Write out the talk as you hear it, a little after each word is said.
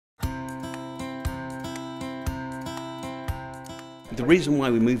The reason why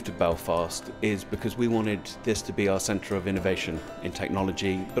we moved to Belfast is because we wanted this to be our centre of innovation in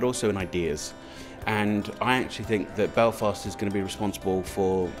technology, but also in ideas. And I actually think that Belfast is going to be responsible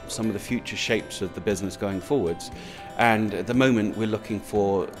for some of the future shapes of the business going forwards. And at the moment, we're looking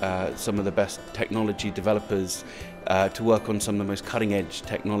for some of the best technology developers to work on some of the most cutting-edge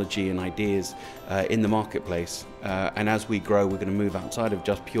technology and ideas in the marketplace. And as we grow, we're going to move outside of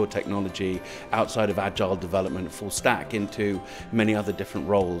just pure technology, outside of agile development, full stack, into many other different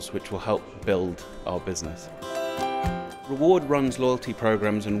roles, which will help build our business. Reward runs loyalty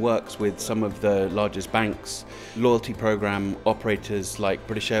programs and works with some of the largest banks, loyalty program operators like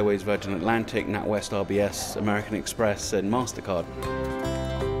British Airways, Virgin Atlantic, NatWest, RBS, American Express and MasterCard.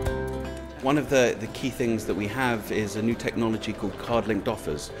 One of the key things that we have is a new technology called card-linked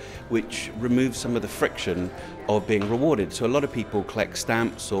offers, which removes some of the friction of being rewarded. So a lot of people collect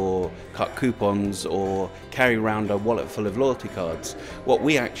stamps or cut coupons or carry around a wallet full of loyalty cards. What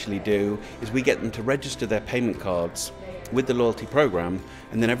we actually do is we get them to register their payment cards with the loyalty program,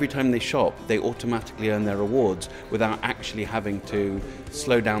 and then every time they shop, they automatically earn their rewards without actually having to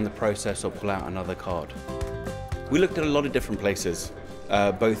slow down the process or pull out another card. We looked at a lot of different places,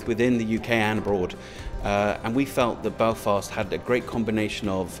 both within the UK and abroad, and we felt that Belfast had a great combination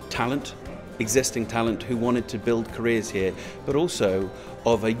of talent, existing talent who wanted to build careers here, but also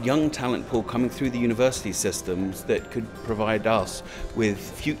of a young talent pool coming through the university systems that could provide us with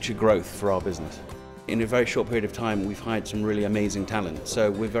future growth for our business. In a very short period of time, we've hired some really amazing talent,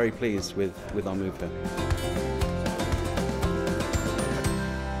 so we're very pleased with our move here.